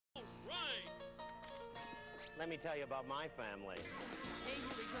let me tell you about my family. Hey,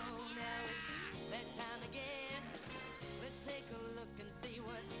 here we go now, it's bedtime again. Let's take a look and see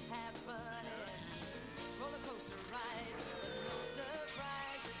what's happening. Roller coaster ride, no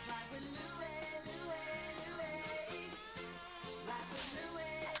surprise. It's life with Louie, Louie, Louie. Life with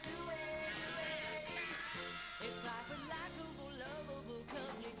Louie, Louie, Louie. It's life with likable, lovable,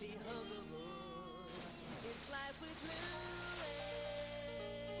 completely huggable. It's life with Louie.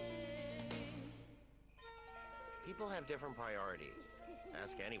 People have different priorities.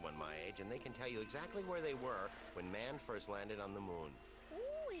 Ask anyone my age, and they can tell you exactly where they were when man first landed on the moon.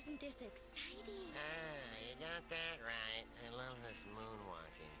 Oh, isn't this exciting? Ah, you got that right. I love this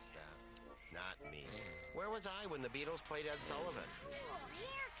moon-watching stuff. Not me. Where was I when the Beatles played Ed Sullivan? Cool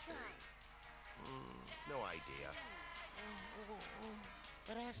haircuts. No idea.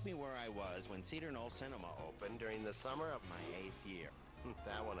 But ask me where I was when Cedar Knoll Cinema opened during the summer of my 8th year.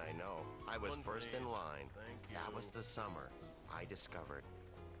 That one I know. I was first in line. Thank you. That was the summer I discovered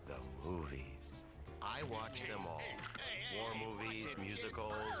the movies. I watched them all. War movies,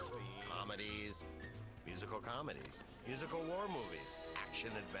 musicals, comedies, musical comedies, musical war movies, action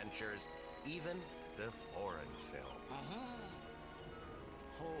adventures, even the foreign film.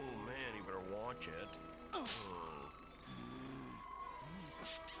 Oh, man, you better watch it.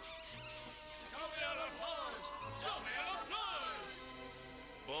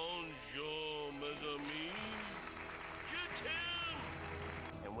 Bonjour, mes amis. Je t'aime.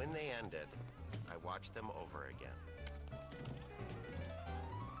 And when they ended, I watched them over again.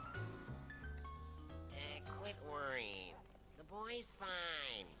 Quit worrying. The boy's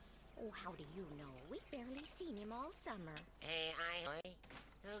fine. Oh, how do you know? We've barely seen him all summer. Hey,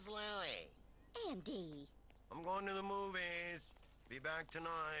 who's Louie? Andy. I'm going to the movies. Be back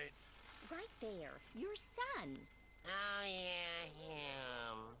tonight. Right there. Your son. Oh, yeah,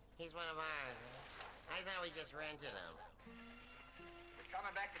 him. He's one of ours. I thought we just rented him. You're coming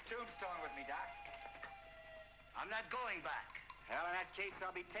back to Tombstone with me, Doc. I'm not going back. Well, in that case,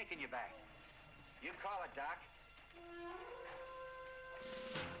 I'll be taking you back. You call it, Doc.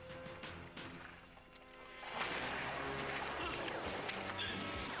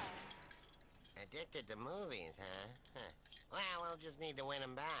 Addicted to movies, huh? Well, we'll just need to win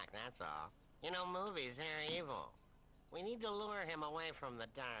him back, that's all. You know, movies, they're evil. We need to lure him away from the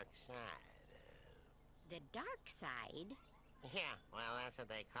dark side. The dark side? Yeah, well, that's what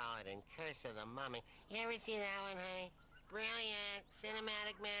they call it in Curse of the Mummy. You ever see that one, honey? Brilliant,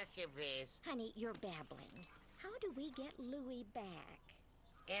 cinematic masterpiece. Honey, you're babbling. How do we get Louie back?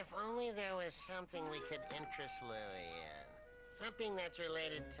 If only there was something we could interest Louie in. Something that's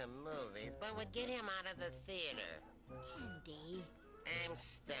related to movies, but would get him out of the theater. Andy. I'm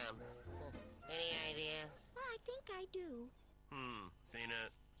stumped. Any ideas? Well, I think I do.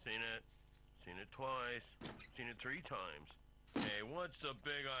 Seen it twice, seen it 3 times. Hey, what's the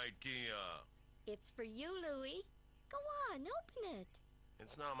big idea? It's for you, Louie. Go on, open it.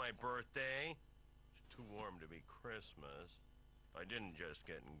 It's not my birthday. It's too warm to be Christmas. I didn't just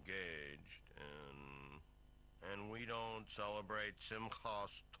get engaged, and we don't celebrate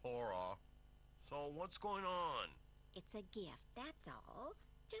Simchas Torah. So what's going on? It's a gift, that's all.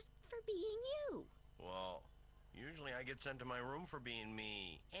 Just for being you. Well, usually I get sent to my room for being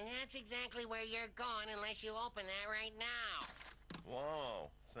me. And that's exactly where you're going unless you open that right now.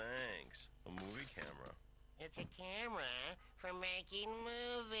 Wow, thanks. A movie camera. It's a camera for making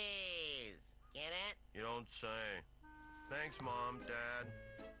movies. Get it? You don't say. Thanks, Mom, Dad.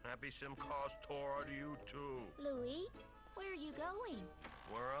 Happy Simchas Torah to you, too. Louie, where are you going?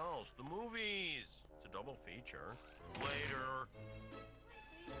 Where else? The movies. It's a double feature. Later.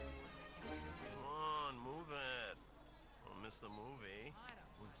 Come on, move it. I'll miss the movie.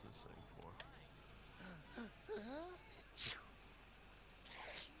 What's this thing for?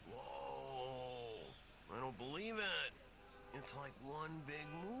 Whoa. I don't believe it. It's like one big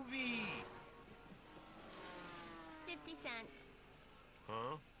movie. 50 cents.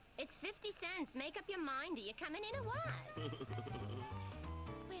 Huh? It's 50 cents. Make up your mind. Are you coming in or what?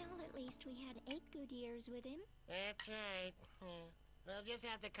 Well, at least we had 8 good years with him. That's right. We'll just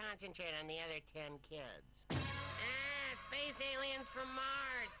have to concentrate on the other 10 kids. Ah, space aliens from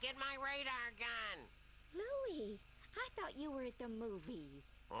Mars. Get my radar gun. Louie, I thought you were at the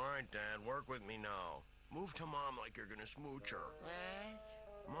movies. All right, Dad, work with me now. Move to Mom like you're gonna smooch her. What?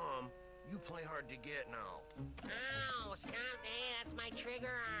 Mom, you play hard to get now. Ow, stop. Hey, that's my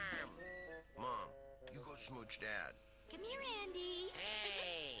trigger arm. Mom, you go smooch Dad. Come here, Andy.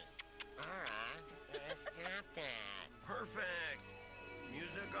 Hey. Ora, stop that. Perfect.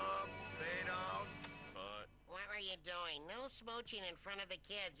 Music up, fade out, cut. What were you doing? No smooching in front of the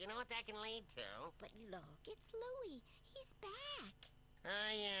kids. You know what that can lead to? But look, it's Louie. He's back.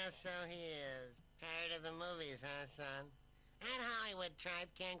 Oh, yeah, so he is. Tired of the movies, huh, son? That Hollywood tribe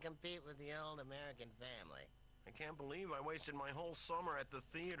can't compete with the old American family. I can't believe I wasted my whole summer at the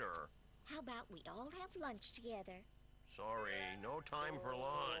theater. How about we all have lunch together? Sorry, no time for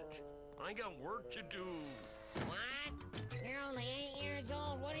lunch. I got work to do. What? You're only 8 years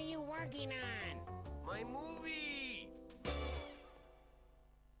old. What are you working on? My movie!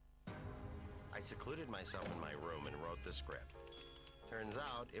 I secluded myself in my room and wrote the script. Turns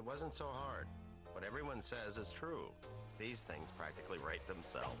out it wasn't so hard. What everyone says is true. These things practically write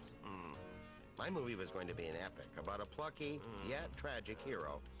themselves. My movie was going to be an epic about a plucky, yet tragic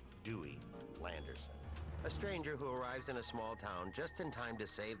hero, Dewey Landerson. A stranger who arrives in a small town just in time to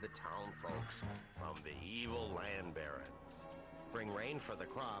save the town folks from the evil land barons, bring rain for the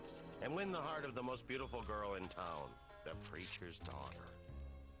crops, and win the heart of the most beautiful girl in town, the preacher's daughter.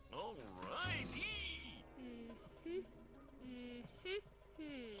 All right,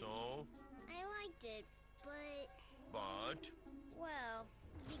 So? I liked it, but... But? Well,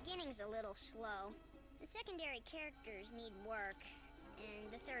 the beginning's a little slow. The secondary characters need work,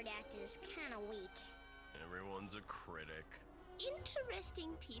 and the third act is kind of weak. Everyone's a critic. Interesting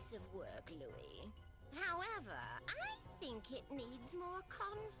piece of work, Louie. However, I think it needs more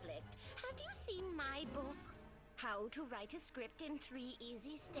conflict. Have you seen my book? How to Write a Script in 3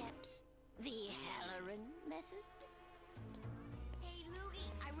 Easy Steps. The Halloran Method? Hey,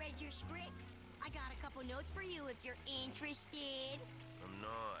 Louie, I read your script. I got a couple notes for you if you're interested. I'm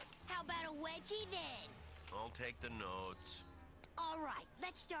not. How about a wedgie then? I'll take the notes. All right,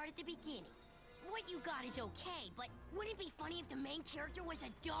 let's start at the beginning. What you got is okay, but wouldn't it be funny if the main character was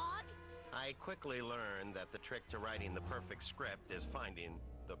a dog? I quickly learned that the trick to writing the perfect script is finding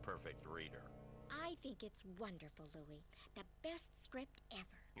the perfect reader. I think it's wonderful, Louie. The best script ever.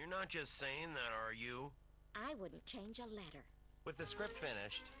 You're not just saying that, are you? I wouldn't change a letter. With the script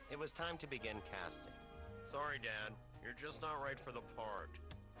finished, it was time to begin casting. Sorry, Dad. You're just not right for the part.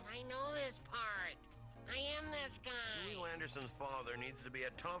 But I know this part. I am this guy. Dewey Landerson's father needs to be a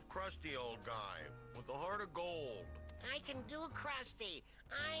tough, crusty old guy with a heart of gold. I can do Krusty.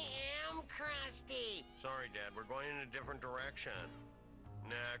 I am Krusty. Sorry, Dad. We're going in a different direction.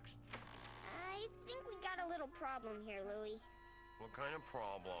 Next. I think we got a little problem here, Louie. What kind of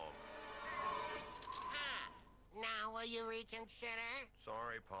problem? Ah, now will you reconsider?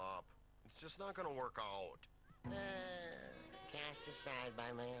 Sorry, Pop. It's just not going to work out. Cast aside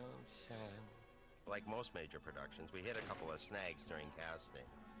by my own son. Like most major productions, we hit a couple of snags during casting,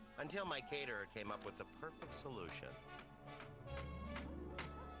 until my caterer came up with the perfect solution.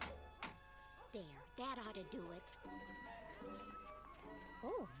 There, that ought to do it.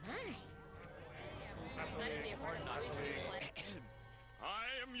 Oh, my. I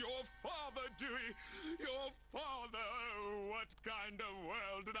am your father, Dewey. Your father. What kind of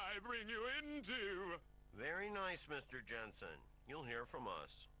world did I bring you into? Very nice, Mr. Jensen. You'll hear from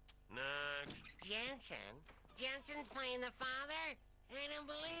us. Next. Jensen? Jensen's playing the father? I don't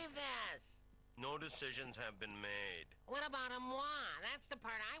believe this. No decisions have been made. What about a moi? That's the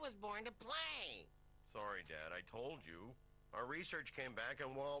part I was born to play. Sorry, Dad, I told you. Our research came back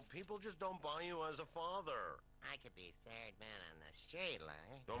and, well, people just don't buy you as a father. I could be third man on the street,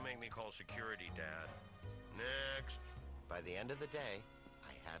 like. Don't make me call security, Dad. Next. By the end of the day,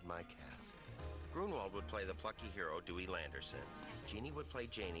 I had my cast. Grunwald would play the plucky hero, Dewey Landerson. Jeannie would play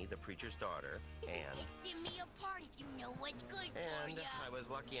Janie, the preacher's daughter, and... Give me a part if you know what's good for And ya. I was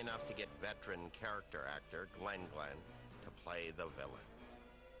lucky enough to get veteran character actor Glenn to play the villain.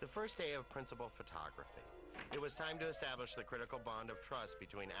 The first day of principal photography, it was time to establish the critical bond of trust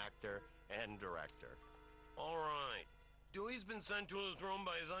between actor and director. All right. Dewey's been sent to his room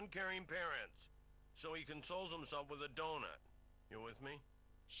by his uncaring parents, so he consoles himself with a donut. You with me?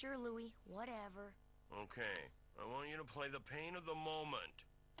 Sure, Louie, whatever. Okay. I want you to play the pain of the moment.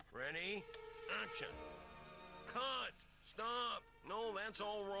 Ready? Action. Cut! Stop! No, that's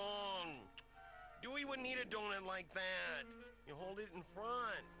all wrong. Dewey wouldn't eat a donut like that. You hold it in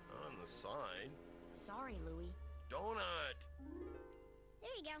front, not on the side. Sorry, Louie. Donut!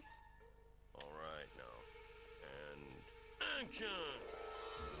 There you go. All right, now. And action!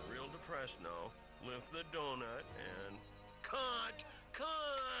 Real depressed now. Lift the donut and... Cut!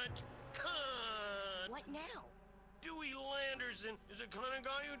 Cut! Cut! What now? Dewey Landerson is the kind of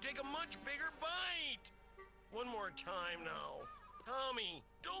guy who'd take a much bigger bite. One more time now. Tommy,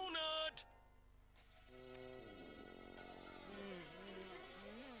 donut!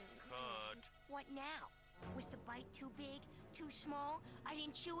 Cut. What now? Was the bite too big? Too small? I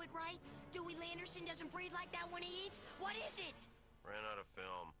didn't chew it right? Dewey Landerson doesn't breathe like that when he eats? What is it? Ran out of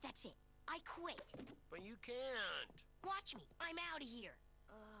film. That's it. I quit. But you can't. Watch me. I'm out of here.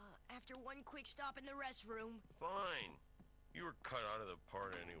 After one quick stop in the restroom. Fine. You were cut out of the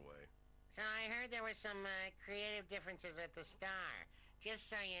part anyway. So I heard there were some creative differences at the Star. Just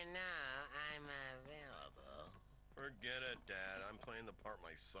so you know, I'm available. Forget it, Dad. I'm playing the part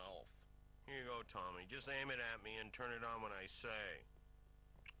myself. Here you go, Tommy. Just aim it at me and turn it on when I say.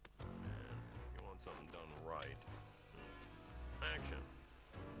 Man, you want something done right. Action.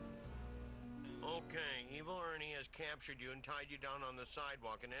 Okay, Evil Ernie has captured you and tied you down on the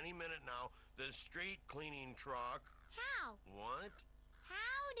sidewalk, and any minute now, the street cleaning truck... How? What?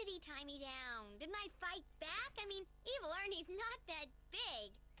 How did he tie me down? Didn't I fight back? I mean, Evil Ernie's not that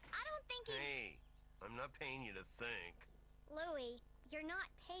big. I don't think he... Hey, I'm not paying you to think. Louie, you're not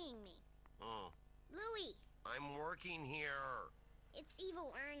paying me. Oh. Louie! I'm working here. It's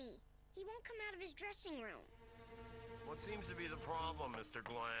Evil Ernie. He won't come out of his dressing room. What seems to be the problem, Mr.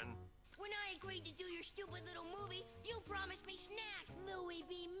 Glenn? When I agreed to do your stupid little movie, you promised me snacks, Louie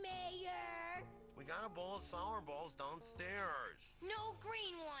B. Mayer. We got a bowl of sour balls downstairs. No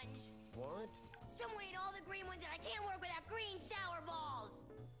green ones. What? Someone ate all the green ones and I can't work without green sour balls.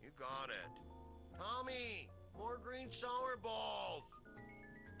 You got it. Tommy, more green sour balls.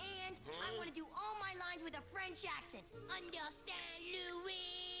 And I want to do all my lines with a French accent. Understand,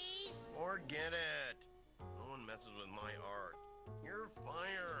 Louise? Forget it. No one messes with my art. You're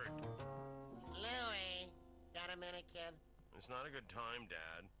fired. Louie, got a minute, kid? It's not a good time,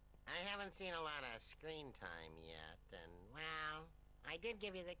 Dad. I haven't seen a lot of screen time yet, and, well, I did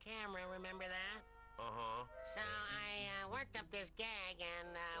give you the camera, remember that? Uh-huh. So I worked up this gag,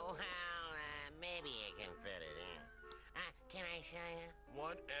 and, maybe you can fit it in. Can I show you?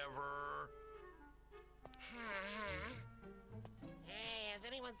 Whatever. Hey, has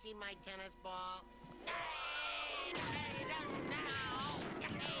anyone seen my tennis ball? Hey, no!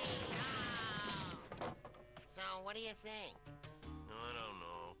 So, what do you think? I don't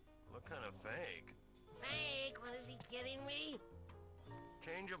know. Look kind of fake. Fake? What, is he kidding me?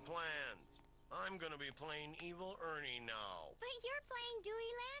 Change of plans. I'm gonna be playing Evil Ernie now. But you're playing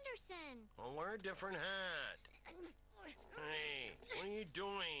Dewey Landerson. I'll wear a different hat. Hey, what are you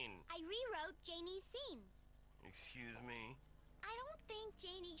doing? I rewrote Janie's scenes. Excuse me? I don't think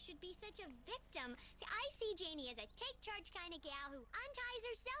Janie should be such a victim. See, I see Janie as a take-charge kind of gal who unties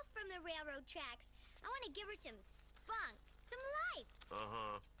herself from the railroad tracks. I want to give her some spunk, some life.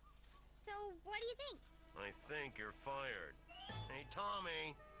 Uh-huh. So, what do you think? I think you're fired. Hey,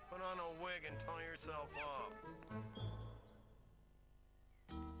 Tommy, put on a wig and tie yourself up.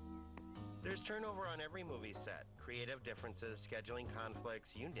 There's turnover on every movie set. Creative differences, scheduling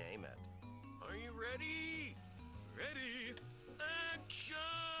conflicts, you name it. Are you ready? Ready? Action!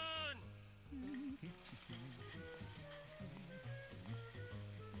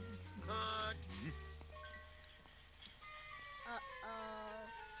 Cut!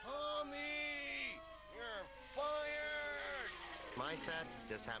 Tommy! You're fired! My set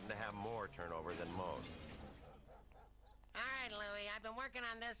just happened to have more turnover than most. All right, Louie, I've been working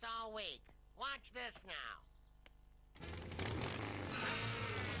on this all week. Watch this now.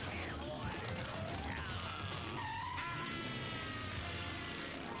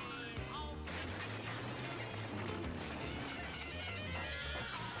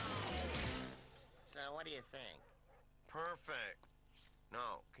 So, what do you think? Perfect.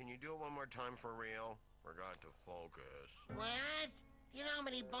 Now, can you do it one more time for real? Forgot to focus. What? You know how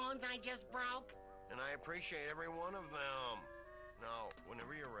many bones I just broke? And I appreciate every one of them. Now,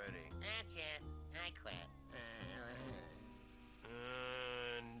 whenever you're ready. That's it. I quit.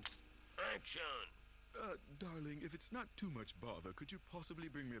 And action! Darling, if it's not too much bother, could you possibly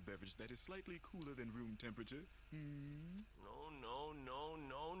bring me a beverage that is slightly cooler than room temperature? No, no, no,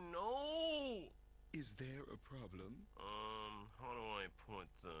 no, no! Is there a problem? How do I put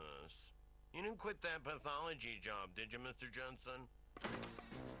this? You didn't quit that pathology job, did you, Mr. Jensen?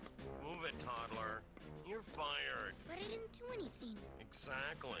 Move it, toddler. You're fired. But I didn't do anything.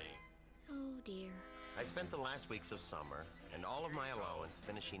 Exactly. Oh, dear. I spent the last weeks of summer and all of my allowance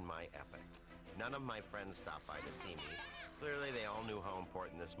finishing my epic. None of my friends stopped by to see me. Clearly, they all knew how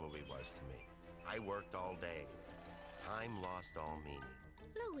important this movie was to me. I worked all day. Time lost all meaning.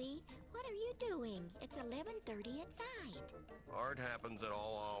 Louie, what are you doing? It's 11:30 at night. Art happens at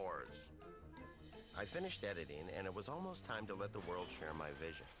all hours. I finished editing, and it was almost time to let the world share my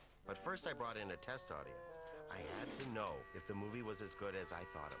vision. But first, I brought in a test audience. I had to know if the movie was as good as I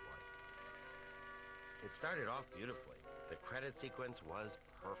thought it was. It started off beautifully. The credit sequence was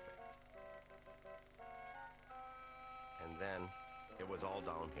perfect. Then it was all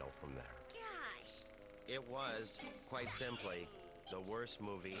downhill from there. Gosh. It was, quite simply, the worst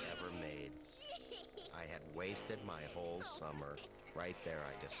movie ever made. I had wasted my whole summer. Right there,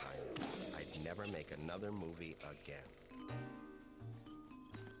 I decided I'd never make another movie again.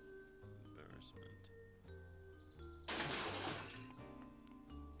 Embarrassment.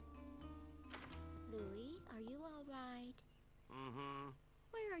 Louie, are you all right? Mm-hmm.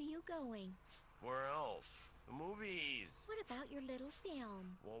 Where are you going? Where else? The movies. What about your little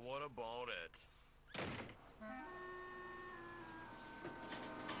film? Well, what about it?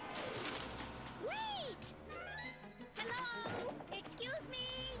 Wait! Hello? Excuse me?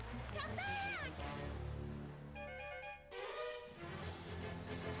 Come back!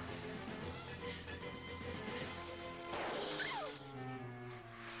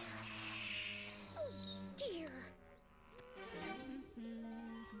 Oh, dear.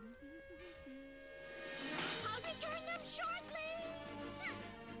 I'll return them shortly.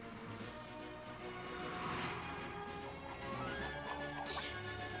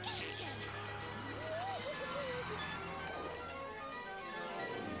 Gotcha.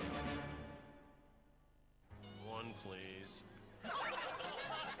 One, please.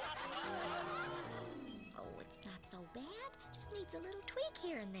 Oh, it's not so bad. Just needs a little tweak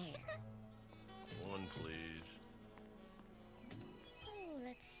here and there. One, please. Oh,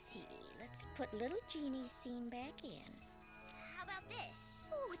 let's see. Let's put little Jeannie's scene back in. How about this?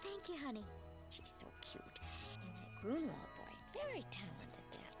 Oh, thank you, honey. She's so cute. And that Grunwald boy, very talented,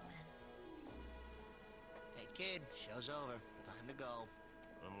 that one. Hey, kid, show's over. Time to go.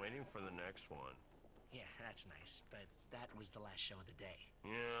 I'm waiting for the next one. Yeah, that's nice, but that was the last show of the day.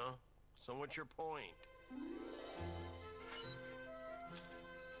 Yeah? So what's your point?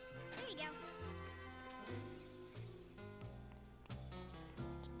 There you go.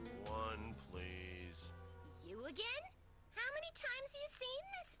 One, please. You again? How many times have you seen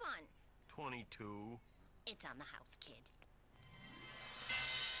this one? 22. It's on the house, kid.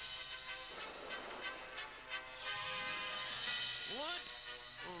 What?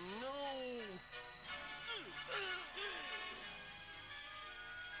 Oh, no!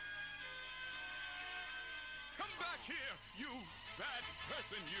 Come back here, you bad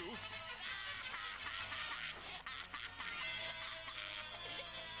person, you!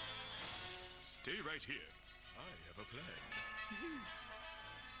 Stay right here. I have a plan.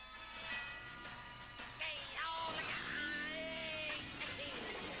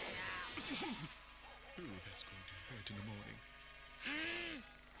 Ooh, that's going to hurt in the morning.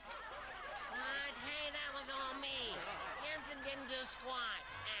 What? Hey, that was all me. Jensen didn't do squat.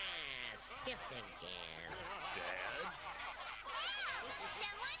 Skipped again. Dad? Help!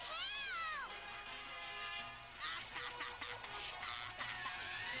 Someone help!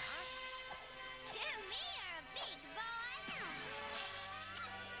 You, me, or a big boy?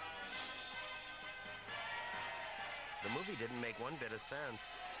 The movie didn't make one bit of sense,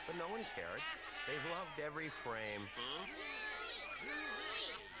 but no one cared. They loved every frame.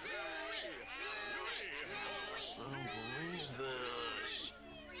 I don't believe this.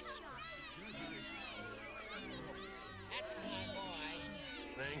 That's my boy.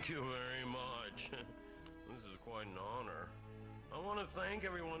 Thank you very much. This is quite an honor. I want to thank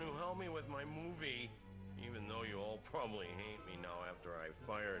everyone who helped me with my movie, even though you all probably hate me now after I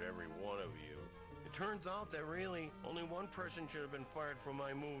fired every one of you. It turns out that really only one person should have been fired from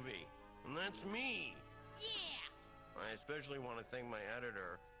my movie, and that's me. Yeah! I especially want to thank my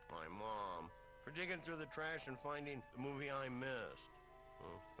editor, my mom, for digging through the trash and finding the movie I missed.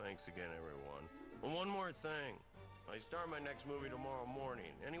 Well, thanks again, everyone. And one more thing. I start my next movie tomorrow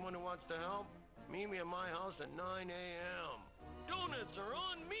morning. Anyone who wants to help, meet me at my house at 9 a.m. Donuts are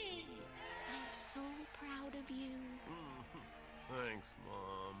on me! I'm so proud of you. Thanks,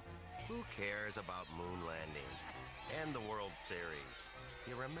 Mom. Who cares about moon landings and the World Series?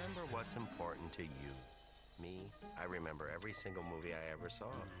 You remember what's important to you. Me, I remember every single movie I ever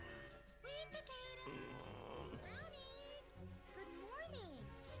saw. Sweet potatoes. Brownies. Good morning.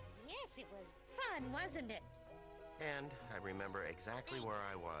 Yes, it was fun, wasn't it? And I remember exactly where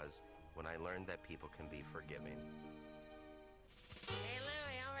I was when I learned that people can be forgiving. Hey,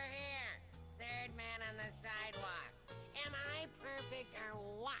 Louie, over here. Third man on the sidewalk. Am I perfect or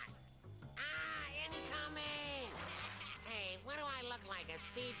what? Incoming! Hey, what do I look like, a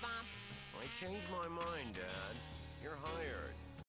speed bump? I changed my mind, Dad. You're hired.